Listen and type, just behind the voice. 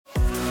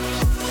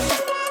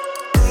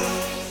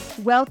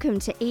Welcome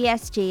to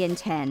ESG in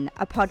 10,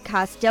 a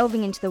podcast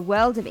delving into the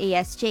world of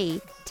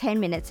ESG 10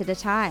 minutes at a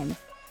time.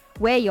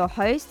 We're your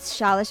hosts,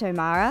 Charlotte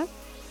O'Mara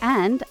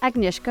and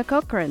Agnieszka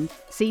Cochran,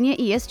 Senior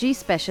ESG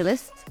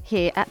Specialists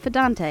here at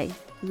Fidante.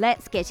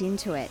 Let's get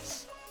into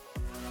it.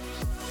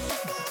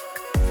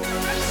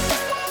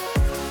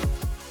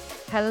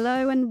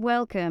 Hello and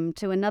welcome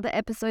to another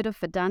episode of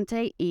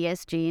Fidante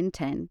ESG in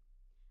 10.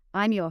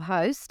 I'm your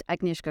host,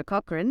 Agnieszka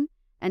Cochran,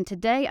 and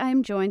today I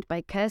am joined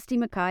by Kirsty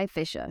Mackay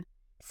Fisher,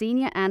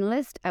 Senior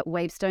Analyst at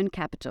WaveStone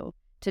Capital,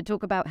 to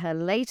talk about her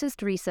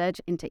latest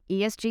research into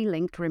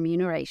ESG-linked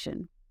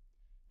remuneration.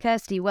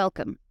 Kirsty,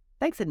 welcome.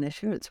 Thanks,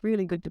 Agnieszka. It's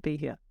really good to be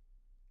here.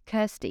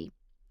 Kirsty,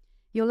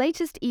 your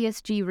latest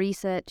ESG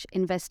research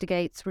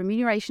investigates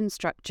remuneration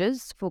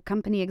structures for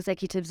company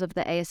executives of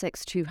the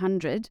ASX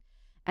 200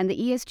 and the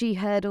ESG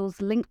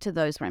hurdles linked to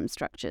those REM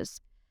structures.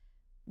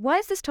 Why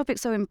is this topic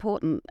so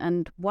important,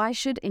 and why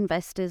should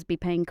investors be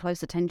paying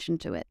close attention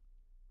to it?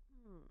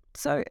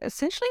 So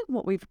essentially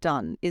what we've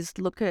done is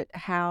look at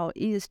how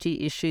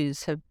ESG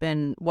issues have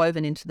been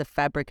woven into the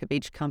fabric of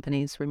each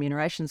company's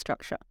remuneration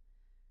structure.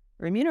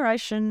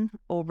 Remuneration,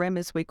 or REM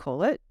as we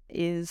call it,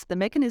 is the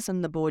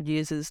mechanism the board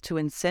uses to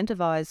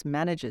incentivise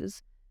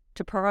managers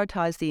to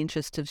prioritise the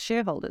interests of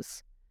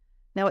shareholders.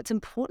 Now, it's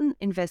important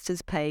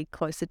investors pay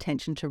close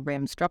attention to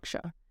REM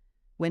structure.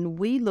 When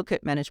we look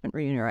at management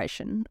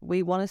remuneration,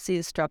 we want to see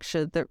a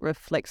structure that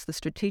reflects the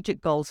strategic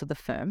goals of the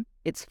firm,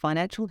 its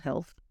financial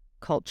health,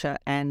 culture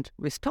and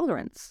risk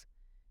tolerance.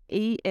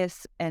 E,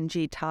 S and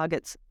G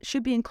targets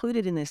should be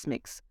included in this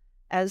mix,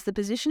 as the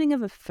positioning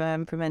of a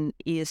firm from an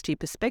ESG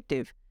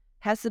perspective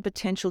has the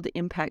potential to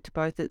impact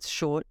both its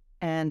short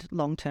and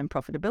long-term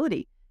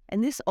profitability,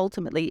 and this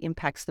ultimately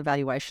impacts the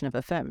valuation of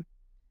a firm.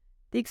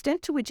 The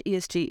extent to which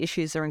ESG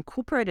issues are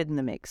incorporated in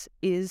the mix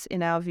is,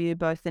 in our view,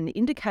 both an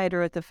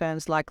indicator of the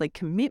firm's likely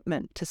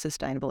commitment to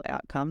sustainable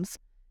outcomes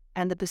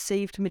and the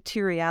perceived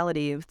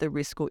materiality of the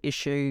risk or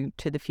issue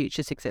to the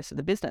future success of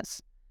the business.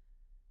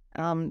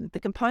 The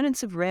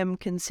components of REM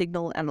can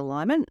signal an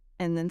alignment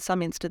and, in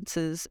some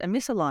instances, a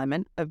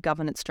misalignment of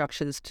governance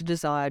structures to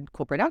desired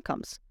corporate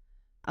outcomes.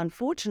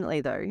 Unfortunately,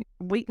 though,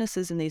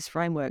 weaknesses in these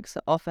frameworks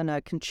are often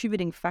a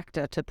contributing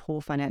factor to poor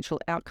financial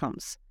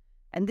outcomes.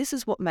 And this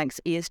is what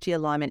makes ESG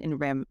alignment in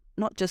REM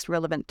not just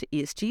relevant to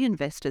ESG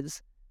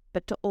investors,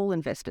 but to all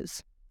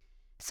investors.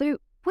 So,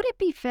 would it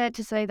be fair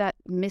to say that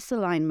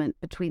misalignment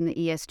between the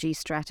ESG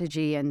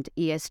strategy and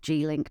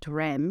ESG-linked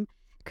REM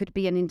could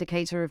be an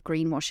indicator of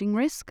greenwashing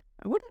risk?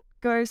 I wouldn't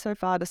go so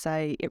far to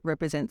say it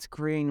represents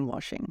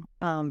greenwashing,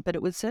 but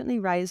it would certainly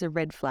raise a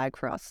red flag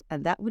for us,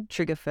 and that would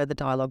trigger further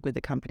dialogue with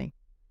the company.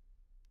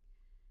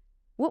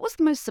 What was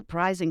the most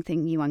surprising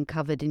thing you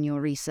uncovered in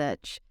your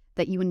research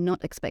that you were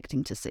not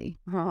expecting to see?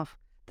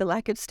 The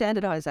lack of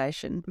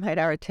standardisation made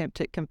our attempt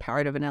at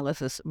comparative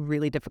analysis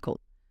really difficult.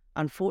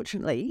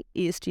 Unfortunately,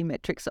 ESG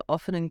metrics are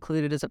often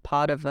included as a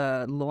part of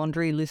a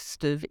laundry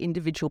list of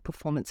individual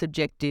performance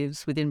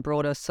objectives within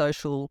broader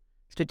social,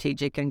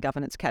 strategic and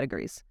governance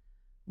categories.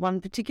 One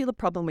particular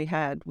problem we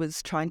had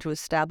was trying to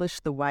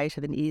establish the weight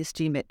of an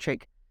ESG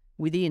metric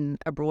within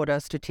a broader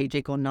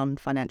strategic or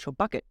non-financial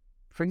bucket.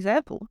 For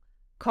example,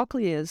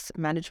 Cochlear's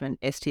management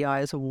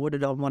STI is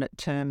awarded on what it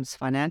terms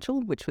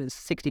financial, which was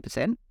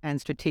 60%, and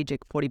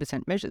strategic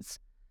 40% measures.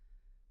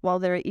 While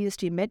there are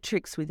ESG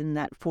metrics within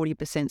that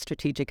 40%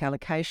 strategic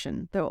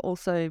allocation, there are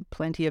also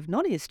plenty of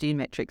non-ESG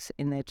metrics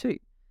in there too.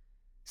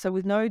 So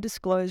with no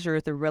disclosure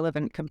of the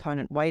relevant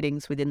component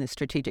weightings within the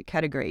strategic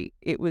category,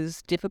 it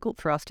was difficult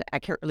for us to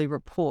accurately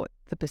report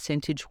the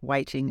percentage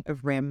weighting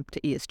of REM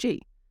to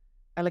ESG.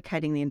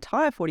 Allocating the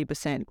entire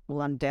 40%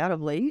 will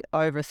undoubtedly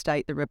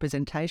overstate the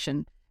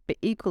representation, but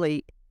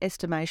equally,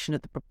 estimation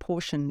of the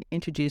proportion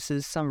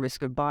introduces some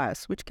risk of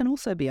bias, which can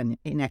also be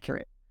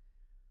inaccurate.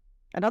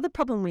 Another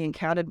problem we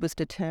encountered was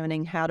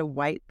determining how to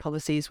weight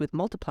policies with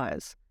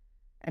multipliers.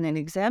 And an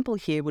example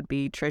here would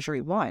be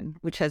Treasury Wine,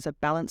 which has a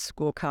balanced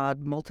scorecard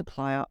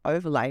multiplier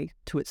overlay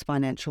to its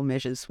financial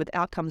measures with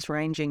outcomes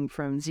ranging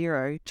from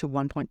 0 to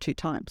 1.2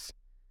 times.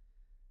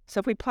 So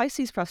if we place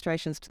these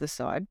frustrations to the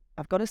side,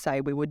 I've got to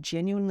say we were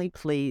genuinely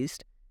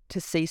pleased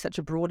to see such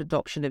a broad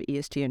adoption of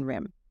ESG and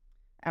REM.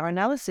 Our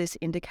analysis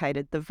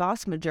indicated the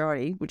vast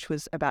majority, which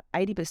was about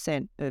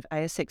 80% of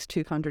ASX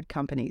 200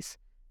 companies,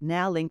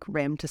 now link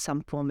REM to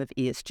some form of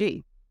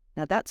ESG.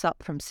 Now that's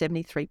up from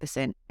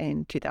 73%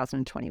 in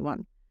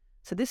 2021.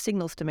 So this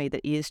signals to me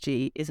that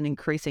ESG is an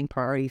increasing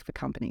priority for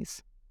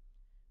companies.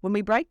 When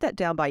we break that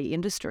down by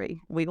industry,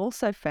 we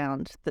also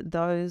found that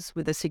those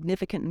with a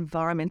significant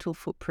environmental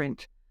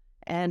footprint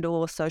and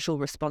or social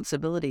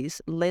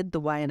responsibilities led the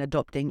way in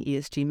adopting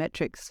ESG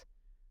metrics,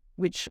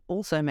 which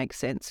also makes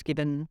sense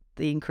given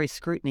the increased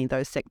scrutiny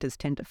those sectors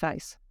tend to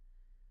face.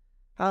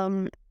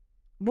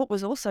 What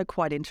was also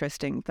quite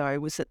interesting, though,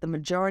 was that the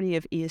majority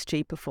of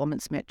ESG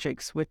performance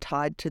metrics were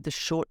tied to the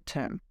short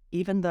term,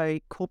 even though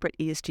corporate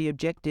ESG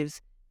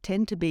objectives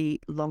tend to be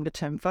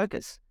longer-term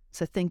focus.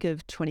 So think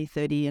of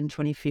 2030 and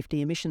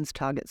 2050 emissions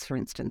targets, for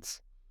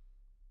instance.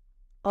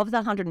 Of the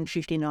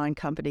 159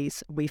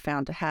 companies we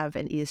found to have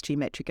an ESG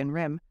metric in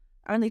REM,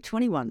 only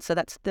 21, so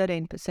that's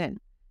 13%,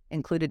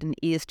 included an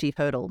ESG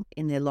hurdle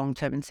in their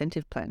long-term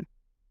incentive plan.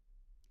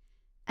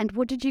 And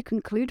what did you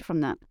conclude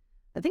from that?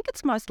 I think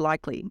it's most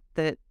likely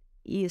that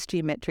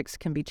ESG metrics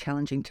can be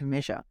challenging to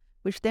measure,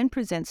 which then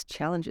presents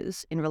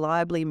challenges in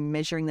reliably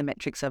measuring the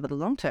metrics over the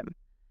long term.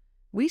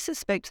 We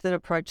suspect that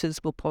approaches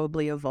will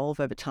probably evolve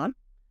over time,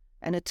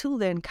 and until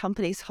then,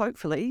 companies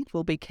hopefully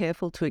will be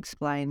careful to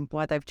explain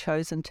why they've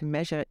chosen to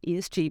measure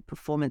ESG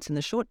performance in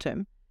the short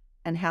term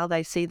and how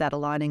they see that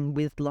aligning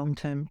with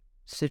long-term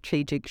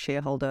strategic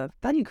shareholder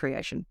value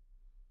creation.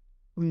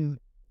 In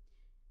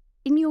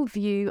your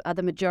view, are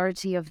the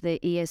majority of the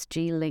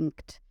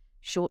ESG-linked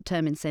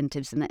short-term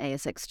incentives in the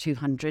ASX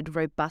 200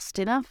 robust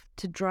enough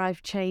to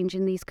drive change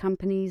in these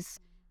companies?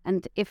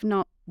 And if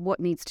not, what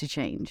needs to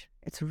change?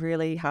 It's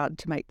really hard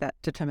to make that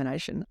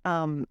determination.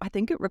 I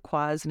think it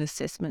requires an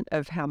assessment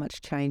of how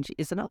much change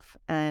is enough,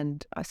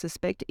 and I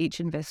suspect each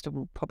investor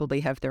will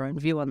probably have their own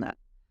view on that.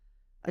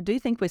 I do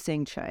think we're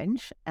seeing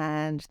change,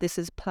 and this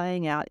is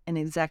playing out in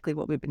exactly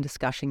what we've been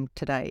discussing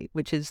today,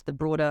 which is the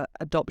broader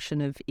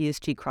adoption of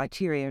ESG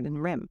criteria in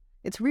REM.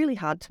 It's really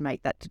hard to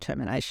make that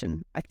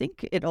determination. I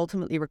think it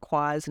ultimately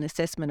requires an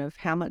assessment of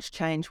how much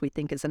change we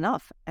think is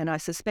enough, and I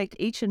suspect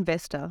each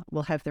investor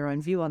will have their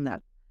own view on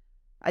that.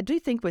 I do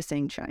think we're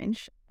seeing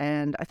change,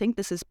 and I think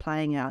this is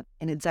playing out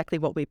in exactly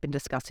what we've been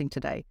discussing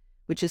today,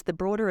 which is the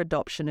broader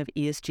adoption of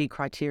ESG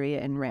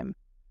criteria in REM.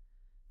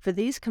 For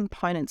these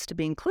components to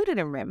be included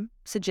in REM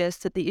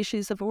suggests that the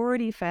issues have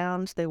already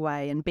found their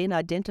way and been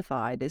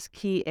identified as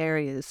key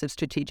areas of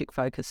strategic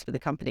focus for the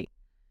company.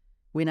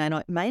 We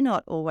may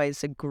not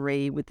always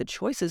agree with the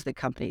choices that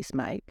companies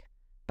make,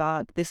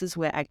 but this is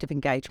where active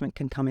engagement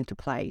can come into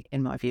play,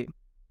 in my view.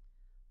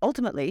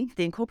 Ultimately,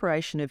 the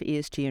incorporation of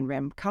ESG in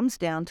REM comes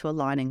down to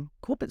aligning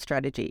corporate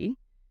strategy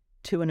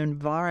to an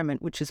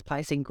environment which is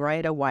placing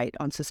greater weight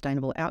on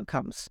sustainable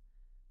outcomes.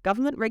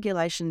 Government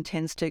regulation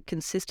tends to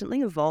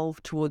consistently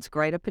evolve towards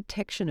greater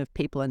protection of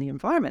people and the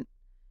environment.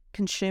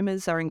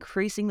 Consumers are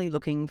increasingly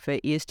looking for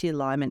ESG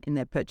alignment in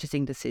their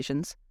purchasing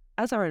decisions,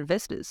 as are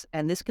investors,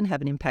 and this can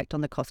have an impact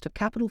on the cost of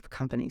capital for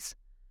companies.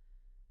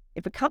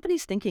 If a company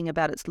is thinking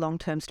about its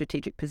long-term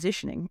strategic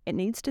positioning, it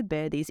needs to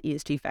bear these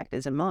ESG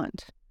factors in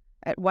mind.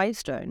 At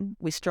WaveStone,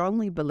 we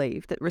strongly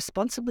believe that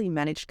responsibly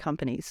managed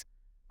companies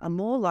are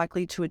more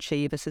likely to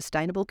achieve a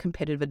sustainable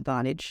competitive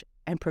advantage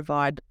and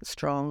provide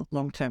strong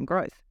long-term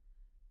growth.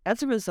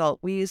 As a result,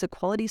 we use a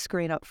quality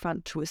screen up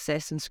front to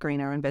assess and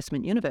screen our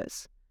investment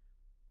universe.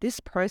 This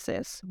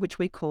process, which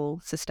we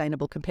call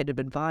sustainable competitive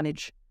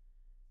advantage,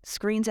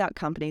 screens out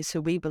companies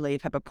who we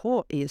believe have a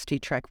poor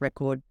ESG track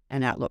record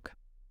and outlook.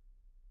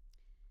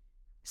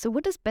 So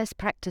what does best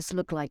practice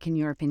look like in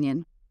your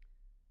opinion?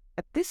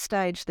 At this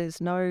stage,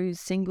 there's no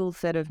single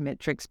set of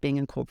metrics being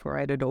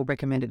incorporated or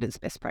recommended as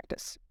best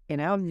practice. In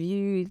our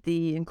view,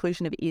 the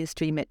inclusion of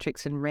ESG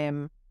metrics in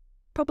REM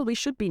probably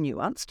should be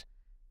nuanced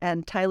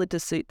and tailored to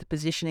suit the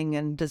positioning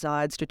and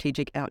desired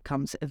strategic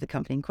outcomes of the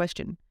company in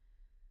question.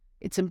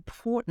 It's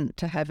important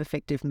to have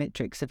effective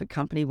metrics if a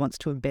company wants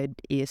to embed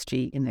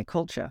ESG in their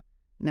culture.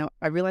 Now,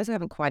 I realise I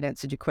haven't quite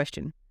answered your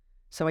question,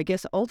 so I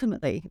guess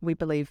ultimately we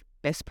believe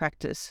best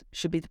practice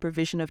should be the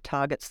provision of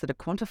targets that are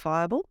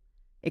quantifiable,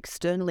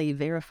 externally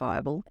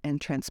verifiable and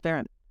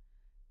transparent.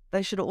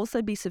 They should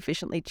also be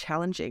sufficiently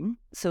challenging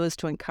so as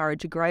to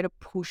encourage a greater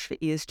push for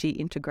ESG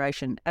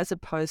integration as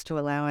opposed to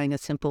allowing a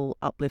simple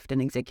uplift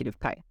in executive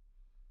pay.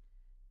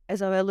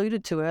 As I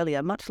alluded to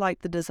earlier, much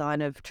like the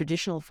design of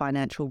traditional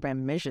financial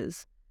REM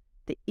measures,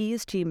 the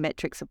ESG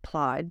metrics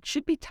applied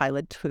should be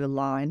tailored to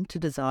align to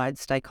desired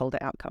stakeholder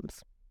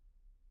outcomes.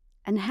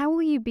 And how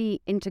will you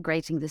be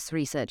integrating this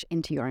research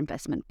into your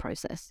investment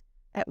process?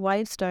 At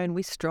WaveStone,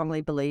 we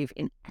strongly believe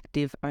in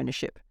active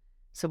ownership.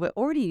 So we're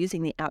already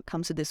using the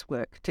outcomes of this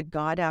work to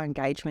guide our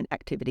engagement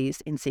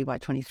activities in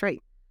CY23.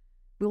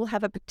 We will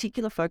have a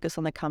particular focus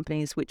on the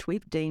companies which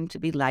we've deemed to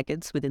be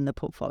laggards within the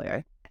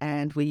portfolio,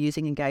 and we're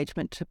using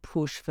engagement to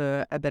push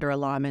for a better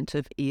alignment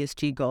of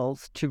ESG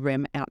goals to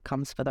REM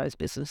outcomes for those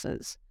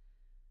businesses.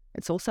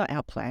 It's also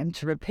our plan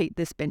to repeat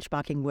this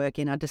benchmarking work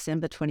in our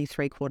December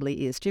 23 quarterly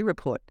ESG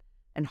report,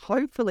 and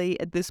hopefully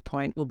at this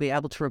point we'll be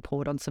able to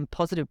report on some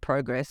positive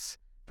progress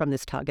from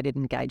this targeted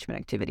engagement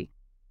activity.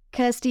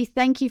 Kirsty,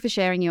 thank you for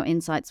sharing your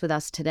insights with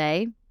us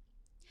today.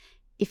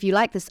 If you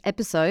like this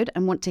episode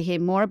and want to hear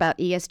more about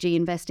ESG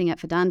investing at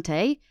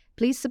Fidante,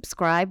 please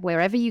subscribe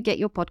wherever you get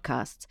your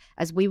podcasts,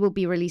 as we will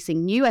be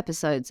releasing new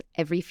episodes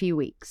every few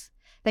weeks.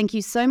 Thank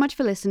you so much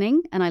for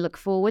listening, and I look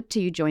forward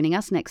to you joining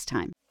us next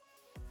time.